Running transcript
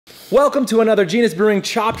Welcome to another Genus Brewing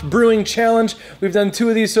Chopped Brewing Challenge. We've done 2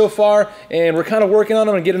 of these so far, and we're kind of working on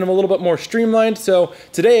them and getting them a little bit more streamlined. So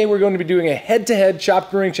today we're going to be doing a head-to-head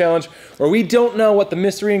chopped brewing challenge where we don't know what the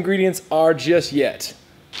mystery ingredients are just yet.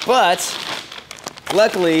 But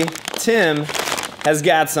luckily, Tim has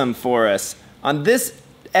got some for us. On this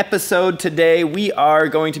episode today, we are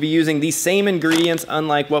going to be using the same ingredients,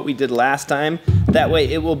 unlike what we did last time. That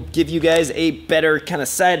way it will give you guys a better kind of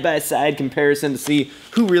side-by-side comparison to see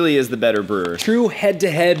who really is the better brewer. True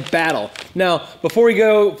head-to-head battle. Now, before we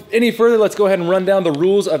go any further, let's go ahead and run down the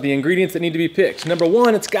rules of the ingredients that need to be picked. Number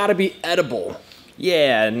 1, it's gotta be edible.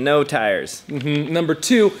 Yeah, no tires. Number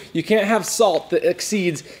 2, you can't have salt that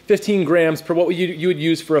exceeds 15 grams per what you would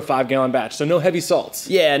use for a 5-gallon batch, so no heavy salts.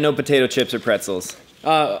 Yeah, no potato chips or pretzels.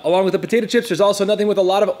 Along with the potato chips, there's also nothing with a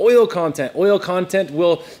lot of oil content. Oil content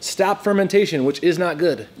will stop fermentation, which is not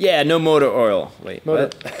good. Yeah, no motor oil. Wait,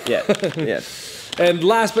 what? Yeah, yeah. And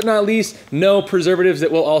last but not least, no preservatives that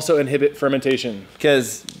will also inhibit fermentation.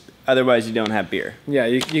 Because otherwise you don't have beer. Yeah,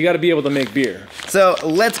 you gotta be able to make beer. So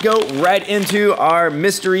let's go right into our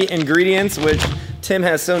mystery ingredients, which Tim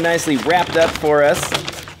has so nicely wrapped up for us.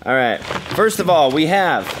 All right, first of all, we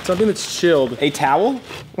have something that's chilled. A towel?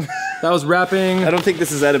 That was wrapping. I don't think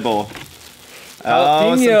this is edible. Jalapenos.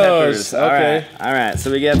 Oh, some peppers. Okay. All right, so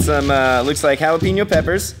we got some, looks like jalapeno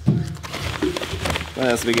peppers. What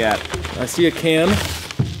else we got? I see a can.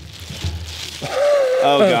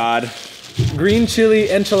 Oh God. Green Chili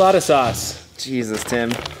Enchilada Sauce. Jesus,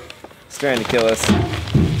 Tim. It's trying to kill us.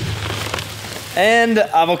 And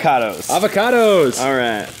avocados. Avocados. All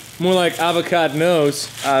right. More like avocados.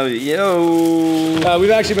 Yo.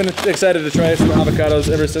 We've actually been excited to try some avocados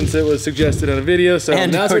ever since it was suggested in a video, so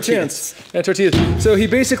and now's our chance. And tortillas. So he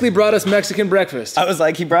basically brought us Mexican breakfast. I was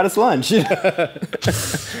like, he brought us lunch. So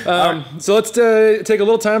let's take a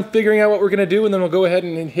little time figuring out what we're gonna do, and then we'll go ahead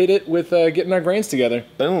and hit it with getting our grains together.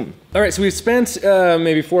 Boom. All right, so we've spent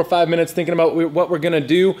maybe 4 or 5 minutes thinking about what we're gonna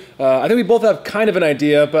do. I think we both have kind of an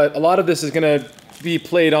idea, but a lot of this is gonna be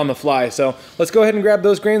played on the fly. So let's go ahead and grab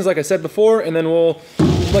those grains like I said before, and then we'll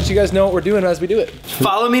let you guys know what we're doing as we do it.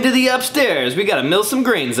 Follow me to the upstairs. We gotta mill some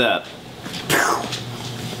grains up.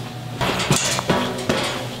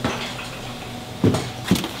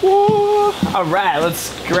 Whoa. All right,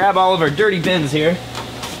 let's grab all of our dirty bins here.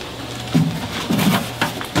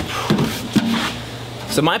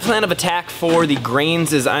 So my plan of attack for the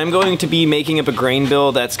grains is I'm going to be making up a grain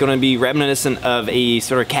bill that's going to be reminiscent of a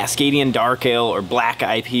sort of Cascadian Dark Ale or Black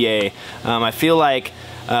IPA. I feel like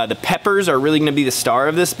the peppers are really going to be the star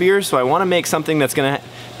of this beer, so I want to make something that's going to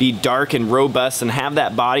be dark and robust and have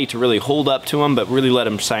that body to really hold up to them, but really let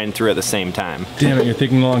them shine through at the same time. Damn it, you're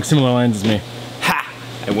thinking along similar lines as me. Ha!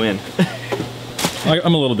 I win.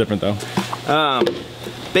 I'm a little different though.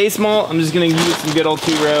 Base malt, I'm just gonna use some good old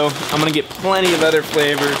two-row. I'm gonna get plenty of other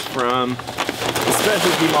flavors from the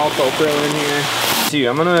specialty malts I'll throw in here.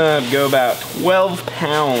 I'm gonna go about 12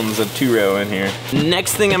 pounds of two-row in here.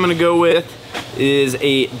 Next thing I'm gonna go with is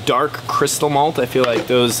a dark crystal malt. I feel like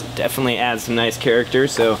those definitely add some nice character,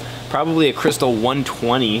 so probably a crystal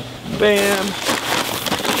 120. Bam!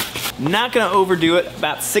 Not gonna overdo it,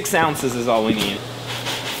 about 6 ounces is all we need.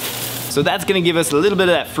 So that's gonna give us a little bit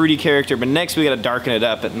of that fruity character, but next we gotta darken it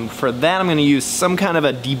up. And for that, I'm gonna use some kind of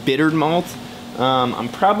a debittered malt. I'm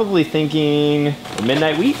probably thinking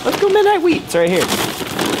midnight wheat. Let's go midnight wheat, it's right here.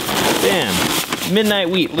 Bam, midnight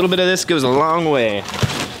wheat. A little bit of this goes a long way.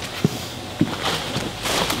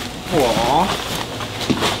 Aww.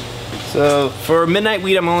 So for midnight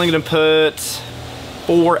wheat, I'm only gonna put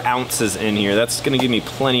 4 ounces in here. That's gonna give me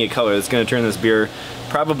plenty of color. That's gonna turn this beer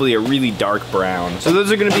probably a really dark brown. So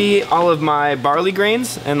those are gonna be all of my barley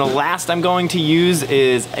grains, and the last I'm going to use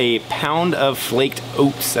is a pound of flaked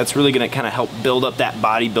oats. That's really gonna kind of help build up that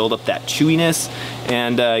body, build up that chewiness,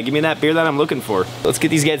 and give me that beer that I'm looking for. Let's get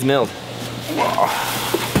these guys milled. Whoa.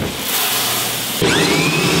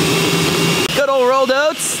 Good old rolled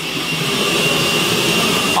oats.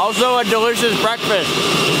 Also a delicious breakfast.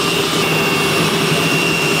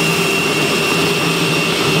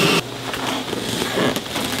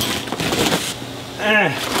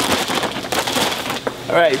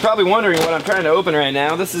 All right, you're probably wondering what I'm trying to open right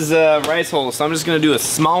now. This is rice hulls, so I'm just gonna do a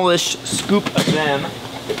smallish scoop of them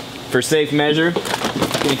for safe measure.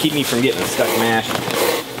 It's gonna keep me from getting stuck mash.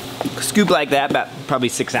 Scoop like that, about probably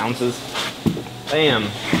 6 ounces. Bam.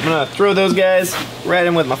 I'm gonna throw those guys right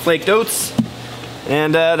in with my flaked oats,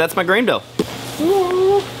 and that's my grain bill.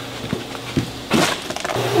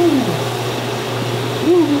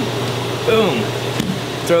 Boom.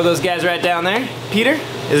 Throw those guys right down there. Peter,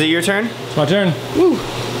 is it your turn? It's my turn. Woo.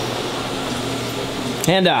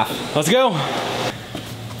 Hand off. Let's go.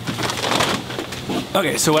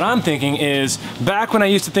 Okay, so what I'm thinking is, back when I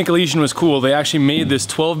used to think Elysian was cool, they actually made this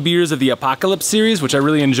 12 beers of the Apocalypse series, which I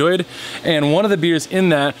really enjoyed. And one of the beers in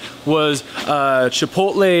that was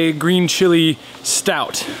Chipotle Green Chili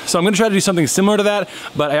Stout. So I'm gonna try to do something similar to that,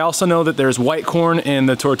 but I also know that there's white corn in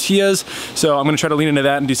the tortillas. So I'm gonna try to lean into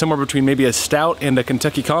that and do somewhere between maybe a stout and a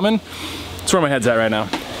Kentucky Common. That's where my head's at right now.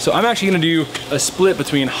 So I'm actually gonna do a split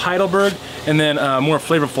between Heidelberg and then more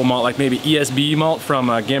flavorful malt, like maybe ESB malt from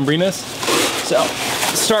Gambrinus. So,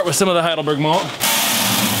 start with some of the Heidelberg malt.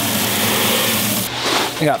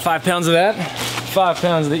 I got 5 pounds of that, 5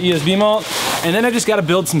 pounds of the ESB malt, and then I just gotta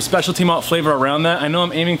build some specialty malt flavor around that. I know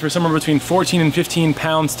I'm aiming for somewhere between 14 and 15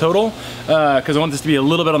 pounds total, because I want this to be a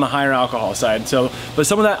little bit on the higher alcohol side. So, but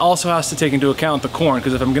some of that also has to take into account the corn,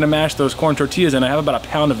 because if I'm gonna mash those corn tortillas in, I have about a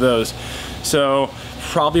pound of those. So,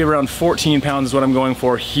 probably around 14 pounds is what I'm going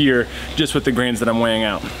for here, just with the grains that I'm weighing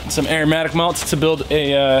out. Some aromatic malts to build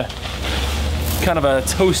a kind of a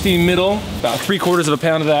toasty middle, about 3/4 of a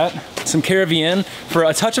pound of that. Some Caribbean for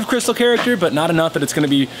a touch of crystal character, but not enough that it's gonna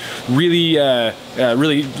be really,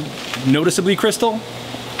 really noticeably crystal.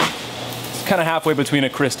 It's kind of halfway between a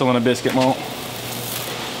crystal and a biscuit malt.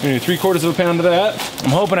 Maybe 3/4 of a pound of that. I'm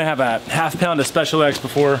hoping I have a half pound of Special X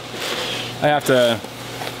before I have to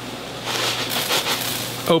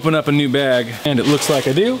open up a new bag, and it looks like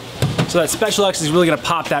I do. So that Special X is really gonna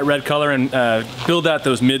pop that red color and build out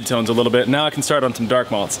those mid-tones a little bit. Now I can start on some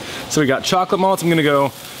dark malts. So we got chocolate malts. I'm gonna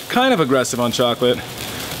go kind of aggressive on chocolate.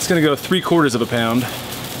 It's gonna go 3/4 of a pound.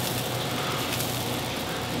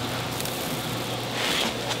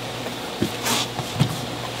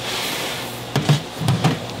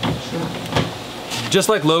 Just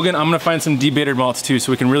like Logan, I'm gonna find some debitter malts too,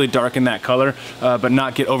 so we can really darken that color, but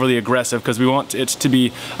not get overly aggressive, because we want it to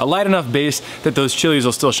be a light enough base that those chilies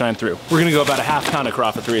will still shine through. We're gonna go about a half pound of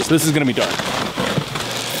Crawford 3, so this is gonna be dark.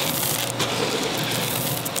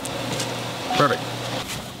 Perfect.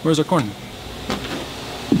 Where's our corn?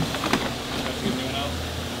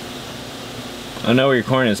 I know where your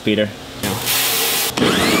corn is, Peter.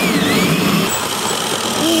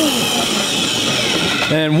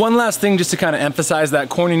 And one last thing, just to kind of emphasize that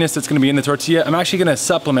corniness that's gonna be in the tortilla, I'm actually gonna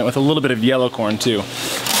supplement with a little bit of yellow corn too.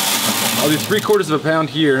 I'll do 3/4 of a pound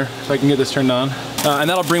here, if I can get this turned on. And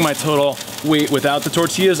that'll bring my total weight without the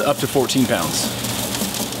tortillas up to 14 pounds.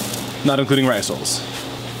 Not including rice hulls.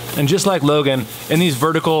 And just like Logan, in these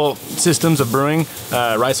vertical systems of brewing,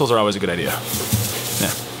 rice hulls are always a good idea. Yeah,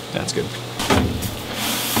 that's good.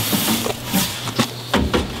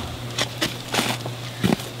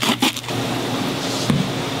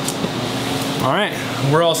 All right,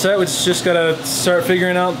 we're all set. We just gotta start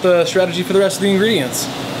figuring out the strategy for the rest of the ingredients.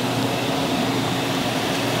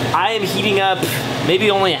 I am heating up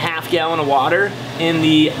maybe only a half gallon of water in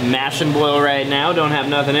the mash and boil right now. Don't have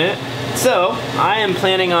nothing in it. So I am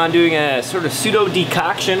planning on doing a sort of pseudo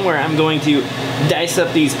decoction where I'm going to dice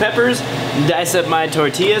up these peppers, dice up my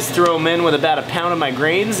tortillas, throw them in with about a pound of my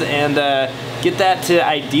grains, and get that to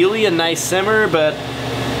ideally a nice simmer. But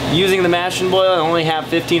using the mash and boil, I only have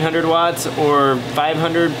 1500 watts or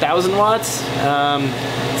 500,000 watts.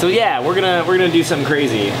 So yeah, we're gonna do something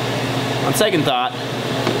crazy. On second thought,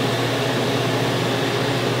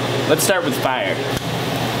 let's start with fire.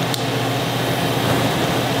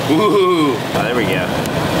 Ooh, oh, there we go.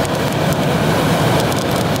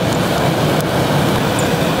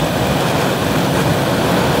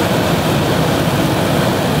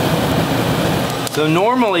 So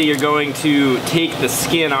normally you're going to take the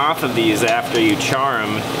skin off of these after you char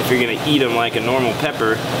them if you're gonna eat them like a normal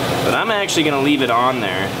pepper, but I'm actually gonna leave it on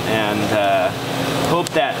there and hope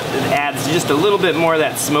that it adds just a little bit more of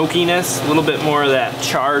that smokiness, a little bit more of that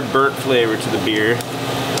charred burnt flavor to the beer.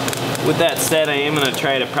 With that said, I am gonna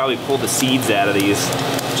try to probably pull the seeds out of these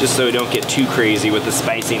just so we don't get too crazy with the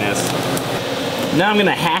spiciness. Now I'm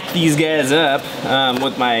gonna hack these guys up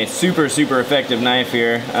with my super effective knife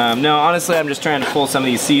here. No, honestly, I'm just trying to pull some of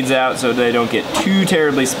these seeds out so they don't get too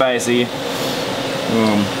terribly spicy.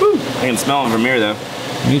 Woo, I can smell them from here though.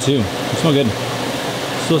 Me too. They smell good.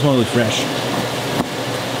 Still smell really fresh.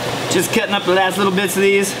 Just cutting up the last little bits of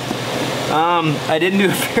these. I didn't do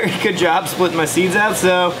a very good job splitting my seeds out,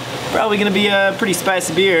 so probably gonna be a pretty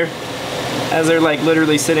spicy beer as they're like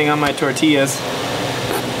literally sitting on my tortillas.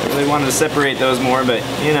 I really wanted to separate those more, but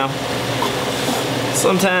you know,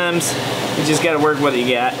 sometimes you just gotta work with what you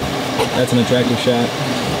got. That's an attractive shot.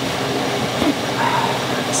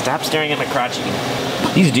 Stop staring at my crotch.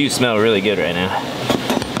 These do smell really good right now.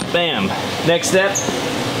 Bam. Next step,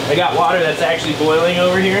 I got water that's actually boiling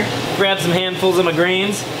over here. Grab some handfuls of my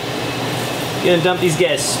grains. Gonna dump these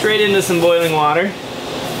guys straight into some boiling water.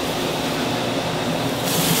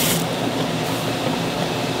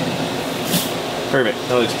 Perfect,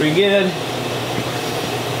 that looks pretty good.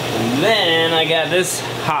 And then I got this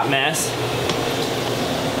hot mess.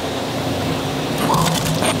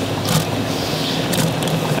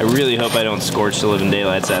 I really hope I don't scorch the living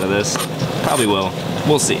daylights out of this. Probably will.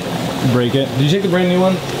 We'll see. Break it. Did you take the brand new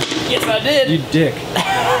one? Yes, I did. You dick.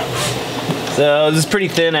 So this is pretty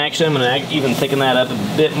thin, actually. I'm gonna even thicken that up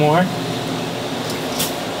a bit more.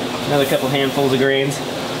 Another couple handfuls of grains.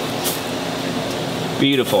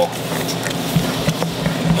 Beautiful.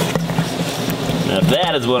 Now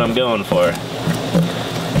that is what I'm going for.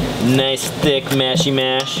 Nice thick mashy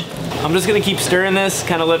mash. I'm just gonna keep stirring this,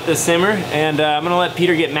 kind of let this simmer, and I'm gonna let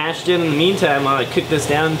Peter get mashed in the meantime while I cook this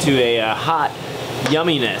down to a hot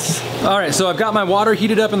yumminess. All right, so I've got my water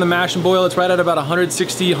heated up in the mash and boil. It's right at about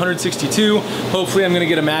 160, 162. Hopefully I'm gonna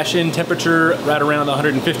get a mash in temperature right around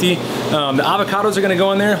 150. The avocados are gonna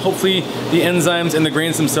go in there. Hopefully the enzymes and the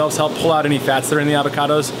grains themselves help pull out any fats that are in the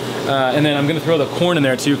avocados. And then I'm gonna throw the corn in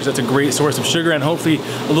there too, because that's a great source of sugar and hopefully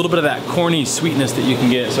a little bit of that corny sweetness that you can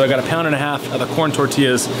get. So I got 1.5 pounds of the corn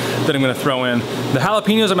tortillas that I'm gonna throw in. The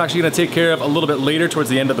jalapenos I'm actually gonna take care of a little bit later towards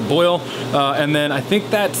the end of the boil. And then I think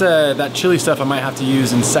that chili stuff I might have to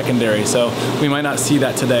use in secondary, so we might not see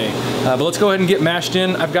that today. But let's go ahead and get mashed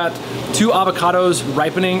in. I've got 2 avocados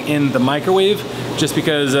ripening in the microwave, just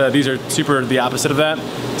because these are super the opposite of that.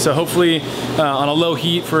 So hopefully on a low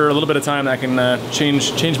heat for a little bit of time I can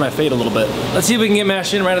change my fate a little bit. Let's see if we can get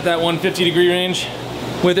mashed in right at that 150-degree range.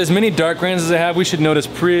 With as many dark grains as I have, we should notice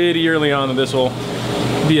pretty early on that this will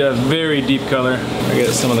be a very deep color. I get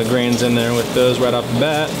some of the grains in there with those right off the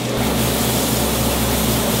bat.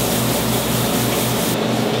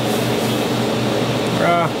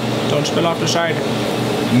 Don't spill off the side.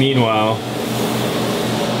 Meanwhile,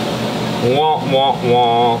 wah wah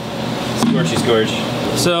wah, scorchy scorch.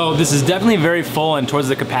 So this is definitely very full and towards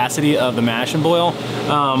the capacity of the mash and boil.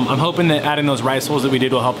 I'm hoping that adding those rice holes that we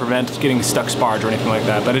did will help prevent getting stuck sparge or anything like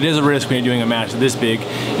that, but it is a risk when you're doing a mash this big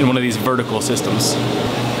in one of these vertical systems.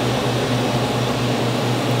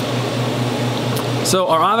 So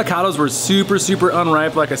our avocados were super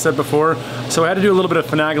unripe, like I said before, so I had to do a little bit of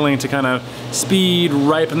finagling to kind of speed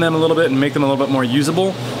ripen them a little bit and make them a little bit more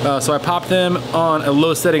usable. So I popped them on a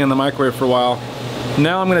low setting in the microwave for a while.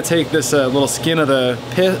 Now I'm gonna take this little skin of the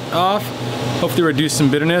pit off, hopefully reduce some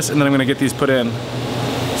bitterness, and then I'm gonna get these put in.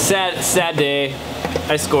 Sad day.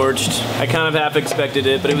 I scorched. I kind of half expected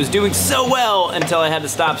it, but it was doing so well until I had to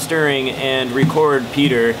stop stirring and record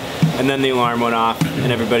Peter, and then the alarm went off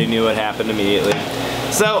and everybody knew what happened immediately.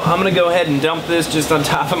 So I'm gonna go ahead and dump this just on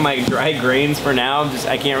top of my dry grains for now.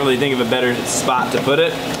 I can't really think of a better spot to put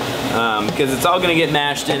it because it's all gonna get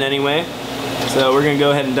mashed in anyway. So we're gonna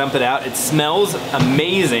go ahead and dump it out. It smells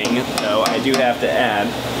amazing, though, I do have to add.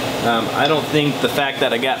 I don't think the fact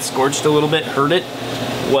that I got scorched a little bit hurt it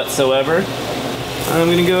whatsoever. I'm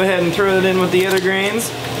gonna go ahead and throw it in with the other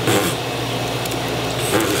grains.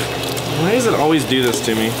 Why does it always do this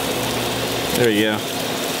to me? There we go.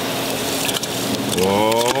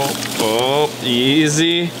 Whoa, oh,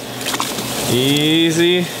 easy,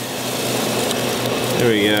 easy. There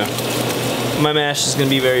we go. My mash is gonna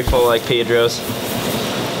be very full like Pedro's.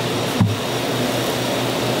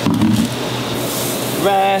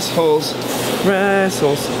 Rice holes, rice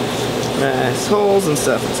holes, rice holes and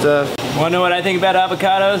stuff and stuff. Wanna know what I think about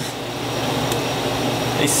avocados?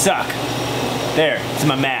 They suck. There, it's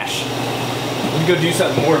my mash. I'm gonna go do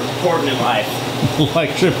something more important in life.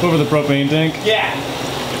 Like trip over the propane tank? Yeah.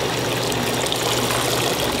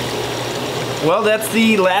 Well, that's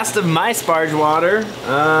the last of my sparge water.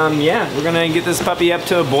 Yeah, we're gonna get this puppy up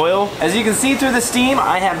to a boil. As you can see through the steam,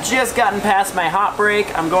 I have just gotten past my hot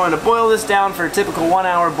break. I'm going to boil this down for a typical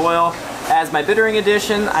 1-hour boil. As my bittering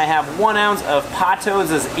addition, I have 1 ounce of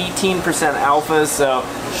Patos as 18% alpha, so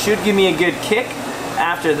should give me a good kick.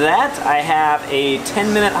 After that, I have a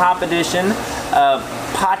 10-minute hop addition of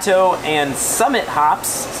Pato and Summit hops.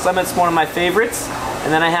 Summit's one of my favorites.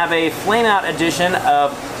 And then I have a flame out addition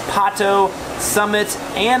of Pato, Summit,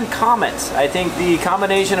 and Comet. I think the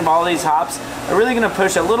combination of all these hops are really going to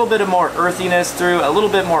push a little bit of more earthiness through, a little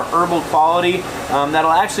bit more herbal quality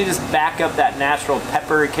that'll actually just back up that natural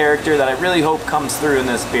pepper character that I really hope comes through in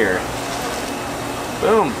this beer.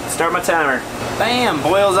 Boom, start my timer. Bam,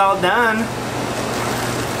 boil's all done.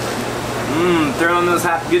 Throwing those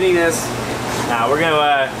hot goodiness. Now we're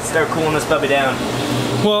gonna start cooling this puppy down.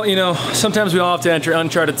 Well, you know, sometimes we all have to enter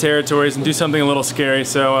uncharted territories and do something a little scary,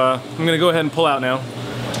 so I'm gonna go ahead and pull out now.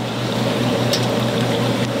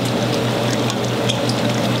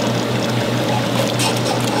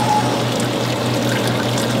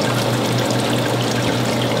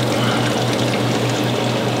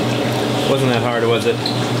 Wasn't that hard, was it?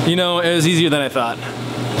 You know, it was easier than I thought.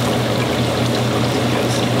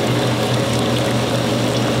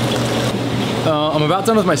 I'm about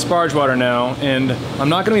done with my sparge water now, and I'm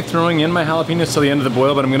not going to be throwing in my jalapenos till the end of the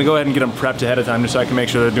boil, but I'm going to go ahead and get them prepped ahead of time just so I can make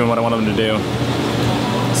sure they're doing what I want them to do.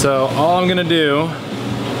 So all I'm going to do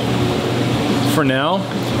for now,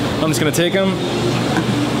 I'm just going to take them,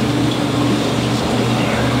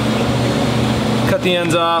 cut the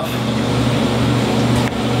ends off,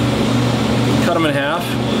 cut them in half,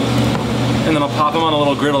 and then I'll pop them on a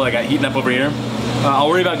little griddle I got heating up over here. I'll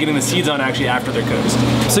worry about getting the seeds on actually after they're cooked.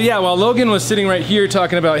 So yeah, while Logan was sitting right here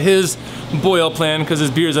talking about his boil plan, because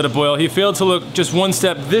his beer's at a boil, he failed to look just one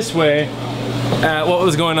step this way at what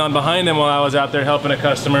was going on behind him while I was out there helping a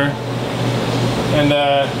customer. And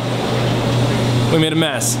we made a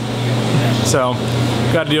mess. So,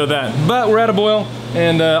 got to deal with that. But we're at a boil,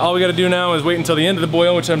 and all we got to do now is wait until the end of the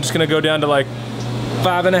boil, which I'm just going to go down to like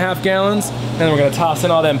 5.5 gallons. And then we're going to toss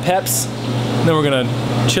in all them peps. And then we're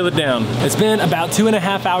gonna chill it down. It's been about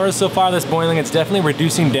 2.5 hours so far this boiling. It's definitely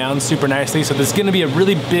reducing down super nicely. So this is gonna be a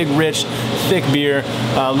really big, rich, thick beer.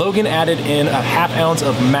 Logan added in a 1/2 ounce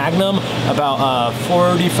of Magnum about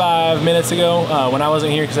 45 minutes ago when I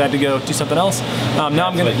wasn't here because I had to go do something else. Now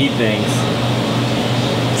I'm gonna heat things.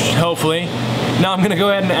 Hopefully. Now I'm gonna go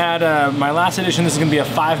ahead and add my last edition. This is gonna be a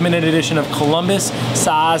 5-minute edition of Columbus,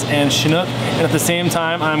 Saz, and Chinook. And at the same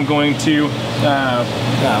time, I'm going to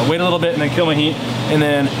wait a little bit and then kill my heat, and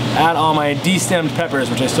then add all my destemmed peppers,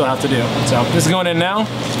 which I still have to do. So this is going in now,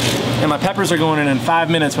 and my peppers are going in 5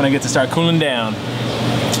 minutes when I get to start cooling down.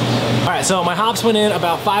 All right, so my hops went in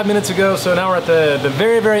about 5 minutes ago, so now we're at the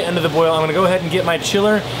very, very end of the boil. I'm gonna go ahead and get my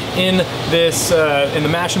chiller in this, in the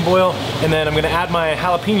mash and boil, and then I'm gonna add my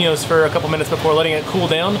jalapenos for a couple minutes before letting it cool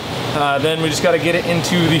down. Then we just gotta get it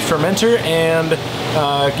into the fermenter and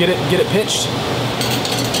get it pitched.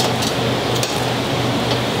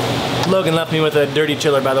 Logan left me with a dirty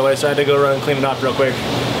chiller, by the way, so I had to go run and clean it off real quick.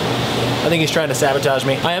 I think he's trying to sabotage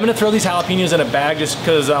me. I am gonna throw these jalapenos in a bag just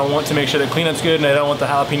because I want to make sure the cleanup's good and I don't want the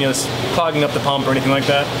jalapenos clogging up the pump or anything like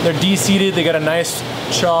that. They're de-seeded, they got a nice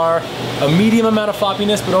char, a medium amount of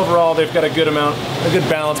floppiness, but overall they've got a good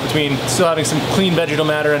balance between still having some clean vegetal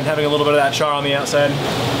matter and having a little bit of that char on the outside.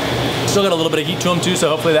 Still got a little bit of heat to them too, so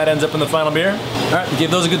hopefully that ends up in the final beer. All right,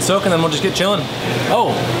 give those a good soak and then we'll just get chilling.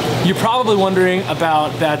 Oh, you're probably wondering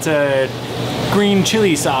about that green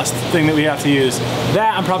chili sauce thing that we have to use.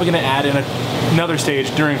 That I'm probably gonna add in another stage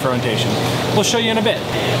during fermentation. We'll show you in a bit.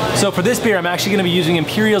 So for this beer, I'm actually gonna be using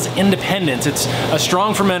Imperial's Independence. It's a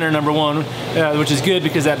strong fermenter, number one, which is good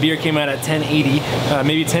because that beer came out at 1080,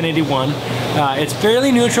 maybe 1081. It's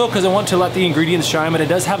fairly neutral because I want to let the ingredients shine, but it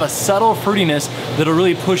does have a subtle fruitiness that'll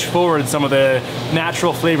really push forward some of the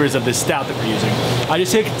natural flavors of this stout that we're using. I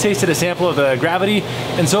just tasted a sample of the Gravity,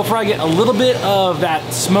 and so far I get a little bit of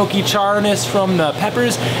that smoky charness from the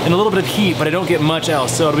peppers and a little bit of heat, but I don't get much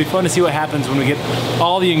else. So it'll be fun to see what happens when we get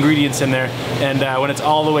all the ingredients in there and when it's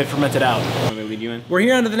all the way fermented out. We're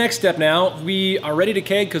here on to the next step now. We are ready to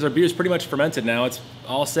keg because our beer is pretty much fermented now. It's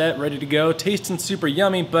all set, ready to go, tasting super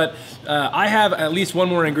yummy, but I have at least one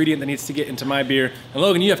more ingredient that needs to get into my beer. And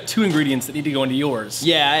Logan, you have 2 ingredients that need to go into yours.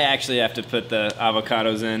 Yeah, I actually have to put the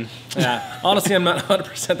avocados in. Yeah, honestly, I'm not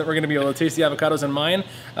 100% that we're gonna be able to taste the avocados in mine,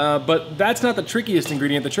 but that's not the trickiest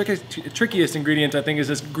ingredient. The trickiest ingredient, I think, is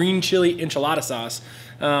this Green Chili Enchilada Sauce.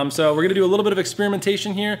 So we're gonna do a little bit of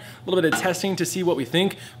experimentation here, a little bit of testing to see what we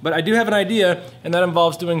think, but I do have an idea, and that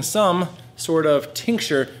involves doing some sort of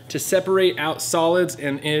tincture to separate out solids,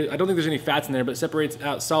 and I don't think there's any fats in there, but it separates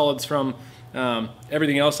out solids from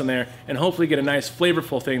everything else in there, and hopefully get a nice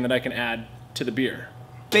flavorful thing that I can add to the beer.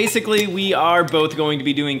 Basically, we are both going to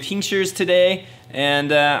be doing tinctures today,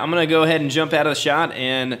 and I'm gonna go ahead and jump out of the shot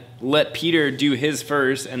and let Peter do his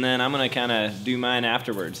first, and then I'm gonna kinda do mine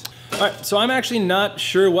afterwards. All right, so I'm actually not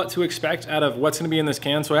sure what to expect out of what's gonna be in this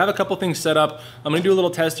can, so I have a couple things set up. I'm gonna do a little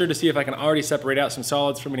tester to see if I can already separate out some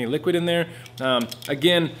solids from any liquid in there.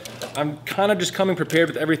 Again, I'm kind of just coming prepared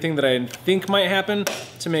with everything that I think might happen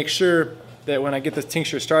to make sure that when I get this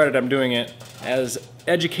tincture started, I'm doing it as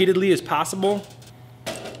educatedly as possible.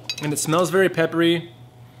 And it smells very peppery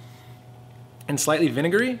and slightly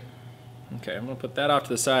vinegary. Okay, I'm gonna put that off to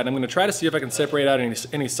the side. I'm gonna try to see if I can separate out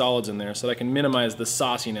any solids in there so that I can minimize the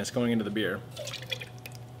sauciness going into the beer.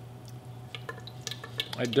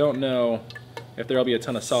 I don't know if there'll be a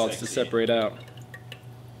ton of solids to separate out.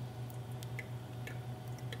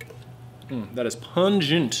 That is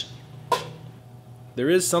pungent. There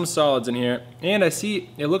is some solids in here, and I see,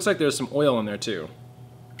 it looks like there's some oil in there too.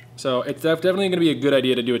 So it's definitely gonna be a good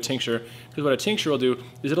idea to do a tincture, because what a tincture will do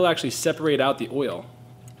is it'll actually separate out the oil.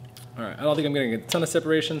 All right, I don't think I'm getting a ton of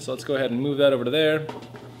separation, so let's go ahead and move that over to there.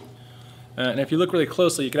 And if you look really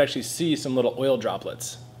closely, you can actually see some little oil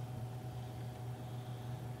droplets.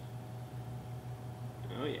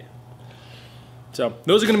 Oh yeah. So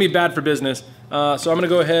those are gonna be bad for business. So I'm gonna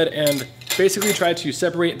go ahead and basically try to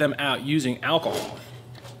separate them out using alcohol.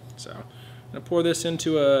 So I'm gonna pour this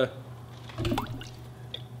into a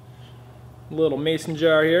little mason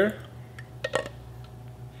jar here.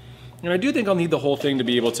 And I do think I'll need the whole thing to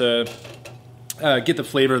be able to get the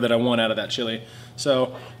flavor that I want out of that chili.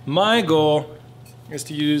 So my goal is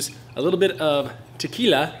to use a little bit of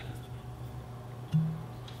tequila.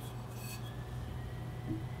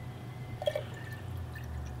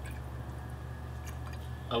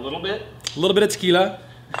 A little bit? A little bit of tequila.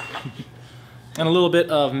 And a little bit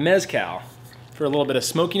of mezcal for a little bit of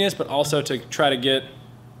smokiness, but also to try to get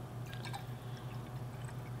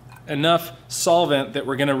enough solvent that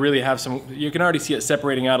we're gonna really have some, you can already see it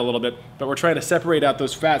separating out a little bit, but we're trying to separate out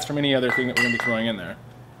those fats from any other thing that we're gonna be throwing in there.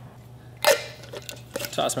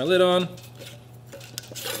 Toss my lid on.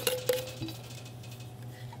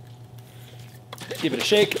 Give it a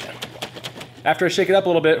shake. After I shake it up a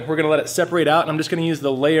little bit, we're gonna let it separate out, and I'm just gonna use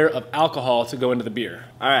the layer of alcohol to go into the beer.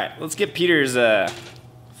 All right, let's get Peter's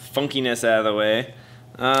funkiness out of the way.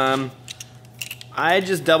 I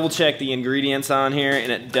just double checked the ingredients on here,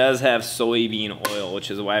 and it does have soybean oil,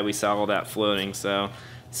 which is why we saw all that floating. So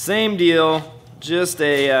same deal, just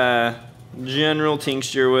a general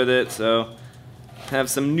tincture with it. So have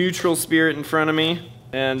some neutral spirit in front of me,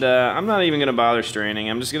 and I'm not even gonna bother straining.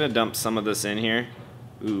 I'm just gonna dump some of this in here.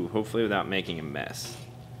 Ooh, hopefully without making a mess.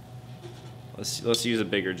 Let's use a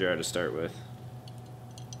bigger jar to start with.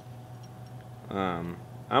 I'm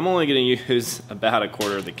only gonna use about a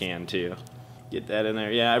quarter of the can too. Get that in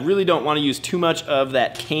there. Yeah, I really don't want to use too much of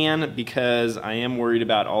that can because I am worried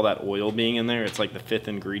about all that oil being in there. It's like the 5th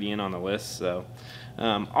ingredient on the list. So,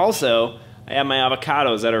 also, I have my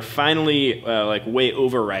avocados that are finally like way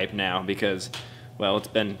overripe now because, well, it's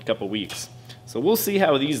been a couple weeks. So we'll see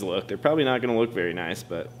how these look. They're probably not going to look very nice,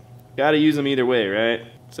 but gotta use them either way, right?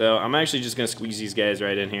 So I'm actually just going to squeeze these guys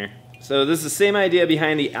right in here. So this is the same idea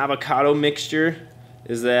behind the avocado mixture,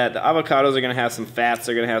 is that the avocados are going to have some fats,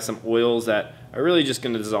 they're going to have some oils that are really just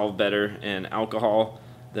going to dissolve better in alcohol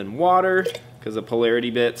than water because of polarity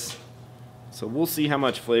bits. So we'll see how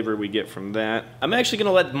much flavor we get from that. I'm actually going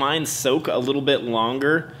to let mine soak a little bit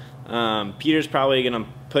longer. Peter's probably going to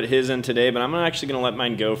put his in today, but I'm actually going to let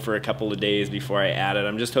mine go for a couple of days before I add it.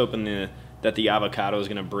 I'm just hoping that the avocado is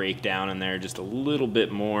going to break down in there just a little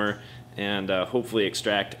bit more and hopefully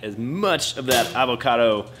extract as much of that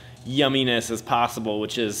avocado yumminess as possible,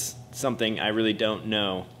 which is something I really don't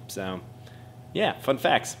know. So yeah, fun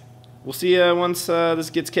facts. We'll see once this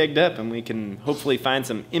gets kegged up and we can hopefully find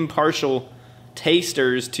some impartial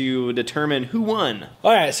tasters to determine who won.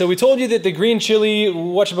 All right, so we told you that the green chili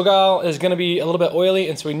whatchabagal is gonna be a little bit oily,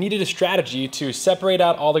 and so we needed a strategy to separate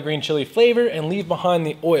out all the green chili flavor and leave behind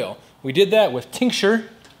the oil. We did that with tincture,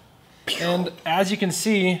 and as you can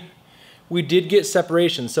see, we did get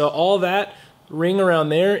separation. So all that ring around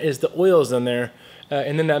there is the oils in there.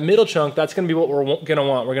 And then that middle chunk, that's gonna be what we're gonna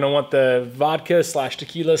want. We're gonna want the vodka slash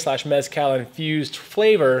tequila slash mezcal infused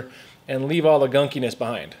flavor and leave all the gunkiness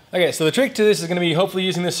behind. Okay, so the trick to this is gonna be hopefully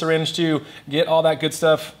using this syringe to get all that good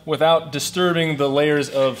stuff without disturbing the layers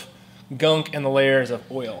of gunk and the layers of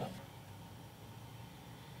oil.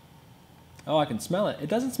 Oh, I can smell it. It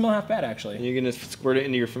doesn't smell half bad, actually. You're gonna squirt it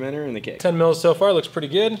into your fermenter in the keg. 10 mils so far, looks pretty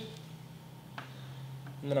good.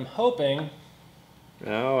 And then I'm hoping...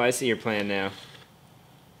 Oh, I see your plan now.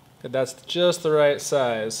 That's just the right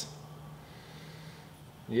size.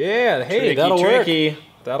 Yeah, hey, Tricky, that'll tricky. work.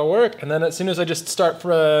 That'll work. And then as soon as I just start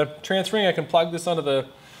transferring, I can plug this onto the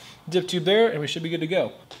dip tube there, and we should be good to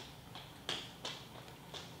go.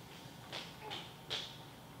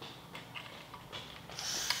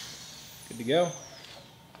 Good to go.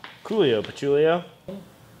 Coolio, Patchoulio.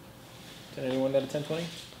 1081 out of 1020.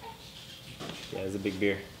 Yeah, it's a big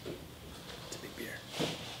beer. It's a big beer.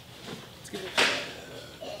 Let's get it.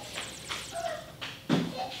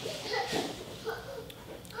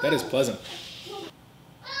 That is pleasant.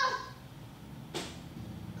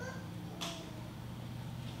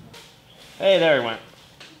 Hey, there we went.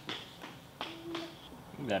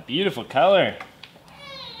 Look at that beautiful color.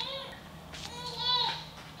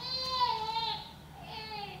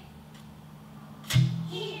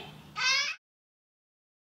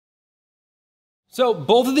 So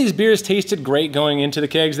both of these beers tasted great going into the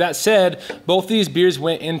kegs. That said, both these beers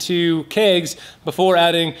went into kegs before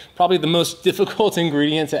adding probably the most difficult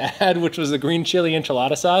ingredient to add, which was the Green Chili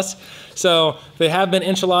Enchilada Sauce. So they have been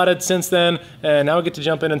enchiladed since then, and now we get to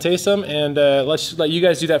jump in and taste them. And let's let you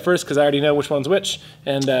guys do that first, because I already know which one's which,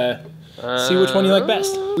 and see which one you like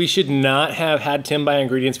best. We should not have had Tim buy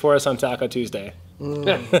ingredients for us on Taco Tuesday.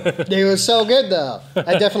 They were so good though.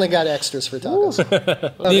 I definitely got extras for tacos.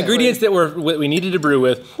 The ingredients that we needed to brew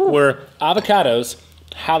with were avocados,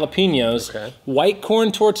 jalapenos, white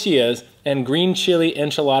corn tortillas, and green chili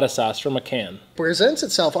enchilada sauce from a can. Presents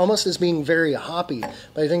itself almost as being very hoppy,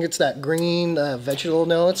 but I think it's that green vegetable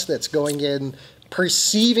notes that's going in,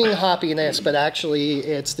 perceiving hoppiness, but actually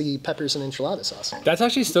it's the peppers and enchilada sauce. That's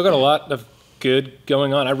actually still got a lot of good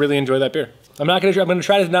going on. I really enjoy that beer. I'm going to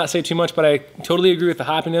try to not say too much, but I totally agree with the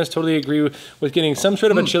hoppiness, totally agree with getting some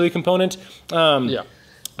sort of a chili component. I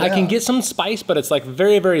can get some spice, but it's like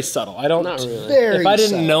very, very subtle. I don't. Not really. If I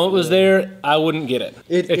didn't know it was there, I wouldn't get it.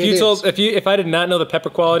 If I did not know the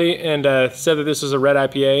pepper quality and said that this was a red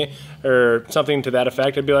IPA or something to that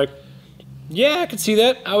effect, I'd be like, yeah, I could see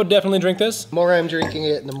that. I would definitely drink this. The more I'm drinking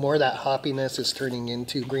it, the more that hoppiness is turning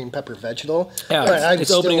into green pepper vegetable. Yeah,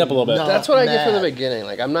 it's opening up a little bit. That's what I get from the beginning.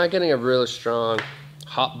 Like, I'm not getting a really strong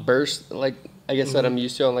hop burst, like I guess that I'm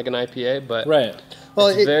used to on like an IPA, but well,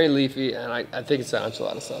 it's very leafy, and I think it's the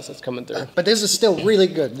enchilada sauce that's coming through. But this is still really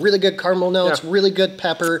good caramel notes, really good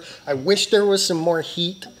pepper. I wish there was some more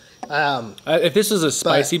heat. If this was a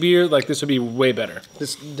spicy beer, like this would be way better.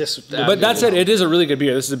 But that said, it is a really good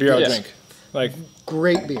beer. This is a beer I'll drink. Like,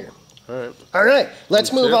 great beer. All right.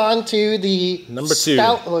 Let's move on to the number 2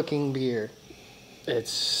 stout-looking beer. It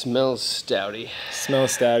smells stouty.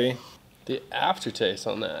 Smells stouty. The aftertaste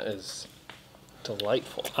on that is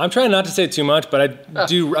delightful. I'm trying not to say too much, but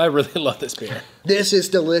I really love this beer. This is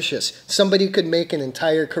delicious. Somebody could make an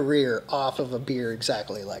entire career off of a beer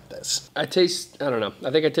exactly like this. I don't know.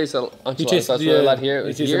 I think I taste the enchilada sauce really a lot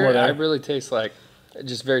here. Here, I really taste like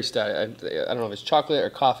just very stouty. I don't know if it's chocolate or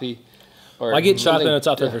coffee. I get chocolate notes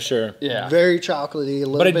off there for sure. Yeah. Very chocolatey, a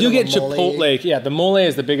little bit. But I do get mole. Chipotle. Yeah, the mole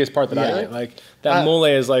is the biggest part that I get. Like, that mole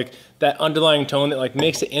is like that underlying tone that like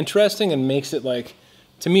makes it interesting and makes it like,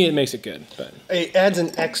 to me, it makes it good. But it adds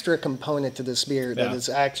an extra component to this beer that is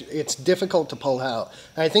actually, it's difficult to pull out.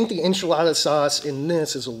 And I think the enchilada sauce in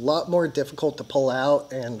this is a lot more difficult to pull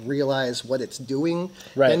out and realize what it's doing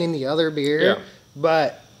than in the other beer. Yeah.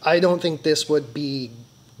 But I don't think this would be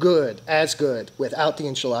as good without the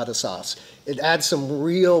enchilada sauce. It adds some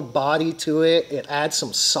real body to it. It adds some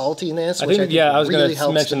saltiness. I was going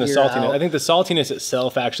to mention the saltiness. I think the saltiness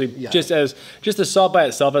itself actually, just the salt by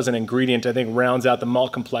itself as an ingredient, I think rounds out the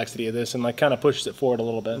malt complexity of this and like kind of pushes it forward a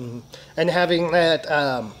little bit. And having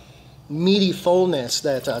that meaty fullness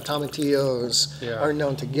that tomatillos are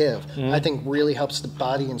known to give, I think really helps the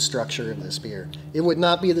body and structure of this beer. It would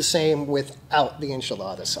not be the same without the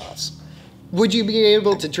enchilada sauce. Would you be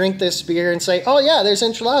able to drink this beer and say, oh yeah, there's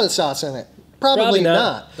enchilada sauce in it? Probably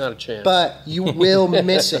not. Not a chance. But you will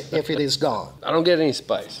miss it if it is gone. I don't get any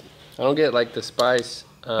spice. I don't get like the spice.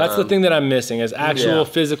 That's the thing that I'm missing is actual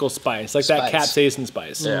physical spice, like that capsaicin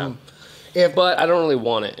spice. Yeah. But I don't really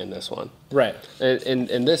want it in this one. Right.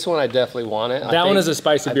 In this one, I definitely want it. That one is a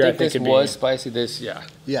spicy beer. I think this was spicy. This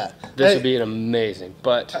would be an amazing.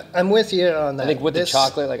 But I'm with you on that. I think with the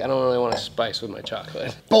chocolate, like I don't really want to spice with my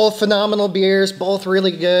chocolate. Both phenomenal beers, both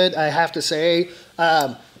really good. I have to say,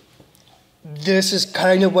 this is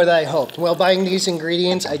kind of what I hoped. While buying these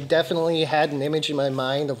ingredients, I definitely had an image in my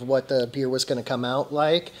mind of what the beer was going to come out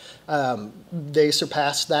like. They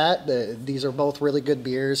surpassed that. These are both really good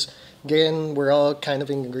beers. Again, we're all kind of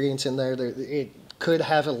ingredients in there. It could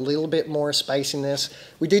have a little bit more spiciness.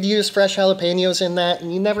 We did use fresh jalapenos in that,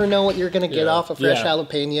 and you never know what you're going to get off a fresh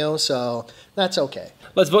jalapeno, so that's okay.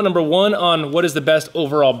 Let's vote number 1 on what is the best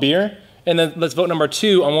overall beer, and then let's vote number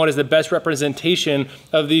 2 on what is the best representation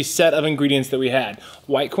of the set of ingredients that we had.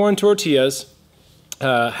 White corn tortillas,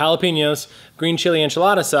 jalapenos, green chili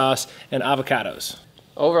enchilada sauce, and avocados.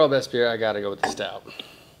 Overall best beer, I got to go with the stout.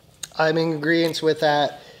 I'm in agreement with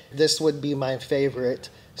that. This would be my favorite.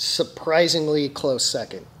 Surprisingly close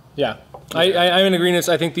second. Yeah, I'm in agreement.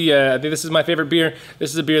 I think this is my favorite beer.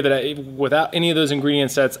 This is a beer that without any of those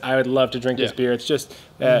ingredient sets, I would love to drink this beer. It's just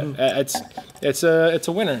it's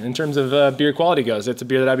a winner in terms of beer quality goes. It's a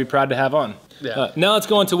beer that I'd be proud to have on. Yeah. Now let's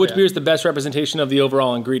go on to which beer is the best representation of the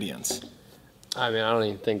overall ingredients. I mean, I don't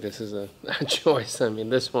even think this is a choice. I mean,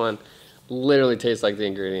 this one literally tastes like the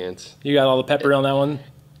ingredients. You got all the pepper on that one?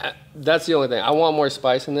 That's the only thing. I want more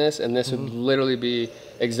spice in this, and this would literally be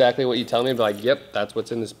exactly what you tell me. Be like, yep, that's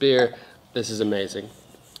what's in this beer. This is amazing.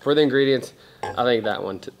 For the ingredients, I think that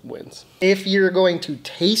one wins. If you're going to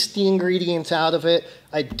taste the ingredients out of it,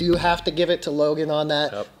 I do have to give it to Logan on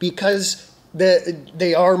that because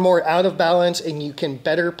they are more out of balance and you can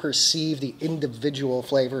better perceive the individual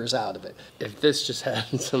flavors out of it. If this just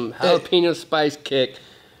had some jalapeno spice kick,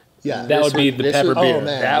 that would be the pepper beer. Oh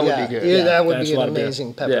man, that would be good. Yeah, that would be an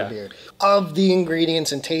amazing pepper beer. Of the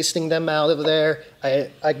ingredients and tasting them out of there,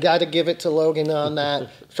 I got to give it to Logan on that.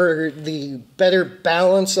 For the better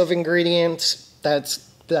balance of ingredients,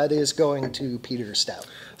 that is going to Peter's Stout.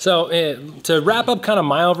 So to wrap up kind of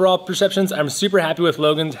my overall perceptions, I'm super happy with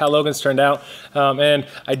how Logan's turned out. And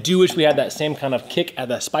I do wish we had that same kind of kick at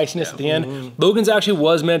the spiciness at the end. Logan's actually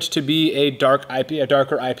was meant to be a darker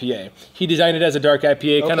IPA. He designed it as a dark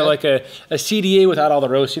IPA, kind of like a CDA without all the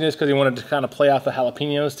roastiness because he wanted to kind of play off the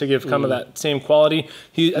jalapenos to give kind of that same quality.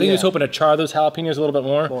 I think he was hoping to char those jalapenos a little bit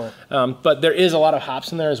more. But there is a lot of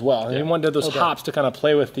hops in there as well. He wanted those hops to kind of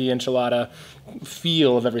play with the enchilada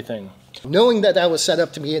feel of everything. Knowing that was set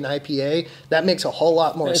up to be an IPA, that makes a whole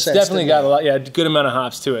lot more sense. It's definitely got a good amount of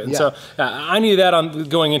hops to it. And so I knew that on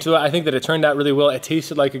going into it. I think that it turned out really well. It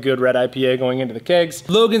tasted like a good red IPA going into the kegs.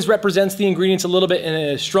 Logan's represents the ingredients a little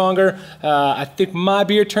bit stronger. I think my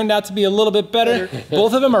beer turned out to be a little bit better.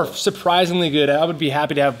 Both of them are surprisingly good. I would be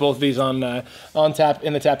happy to have both of these on tap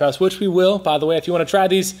in the tap house, which we will, by the way. If you want to try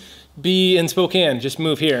these, be in Spokane, just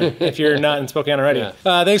move here if you're not in Spokane already.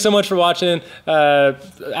 Thanks so much for watching.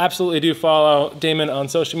 Absolutely do follow Damon on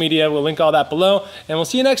social media. We'll link all that below, and we'll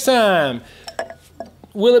see you next time.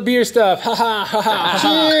 Will it beer stuff? Ha ha ha ha.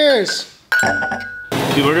 Cheers!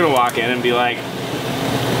 People are gonna walk in and be like,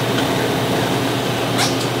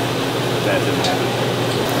 that didn't happen.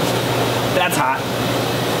 That's hot.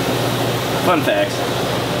 Fun facts.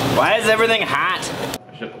 Why is everything hot?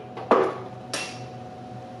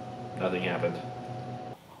 Nothing happened.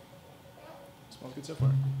 Smells good so far.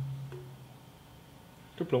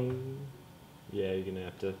 Yeah, you're gonna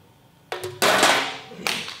have to.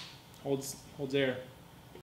 Holds air.